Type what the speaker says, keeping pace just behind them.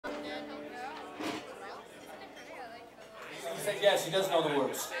Yes, he does know the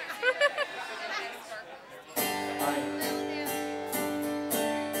words.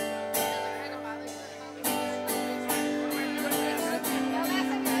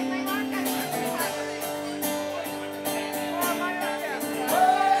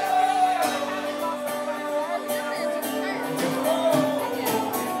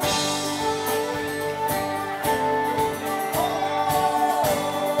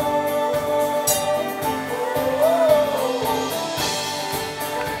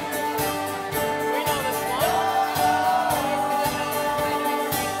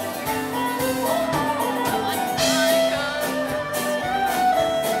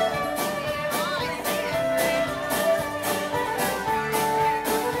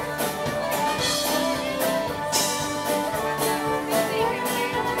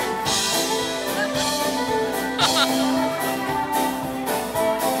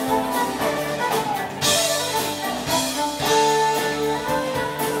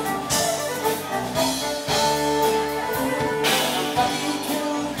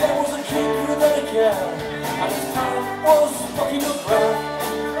 And his town was fucking the ground.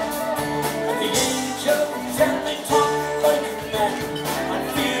 At the age of 10 they talked like men and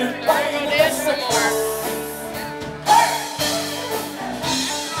feared by the best of them.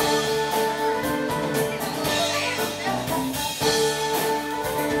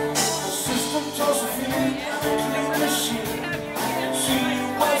 The sister Josephine was a clean machine, and she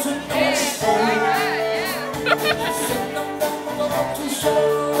wasn't no fool. She sent them down to show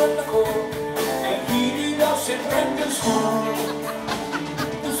in the cold. In Brendan's school,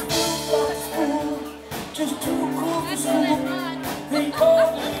 the school, just too cool for school. They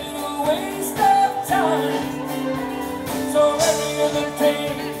called it a waste of time. So every other day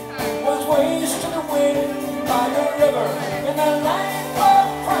was wasted away by the river in a life of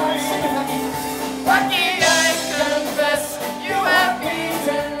crime. Packy, I confess, you have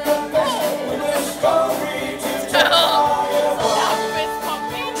beaten the best with a story to tell.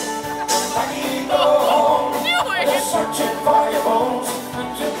 Packy, go home. Searching for your bones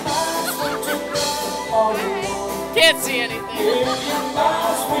and your mind's waiting all alone. Can't see anything. If your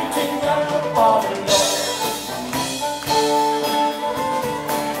mind's waiting all alone.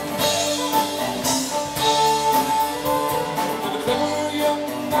 With a clever young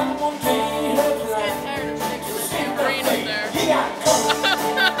man one day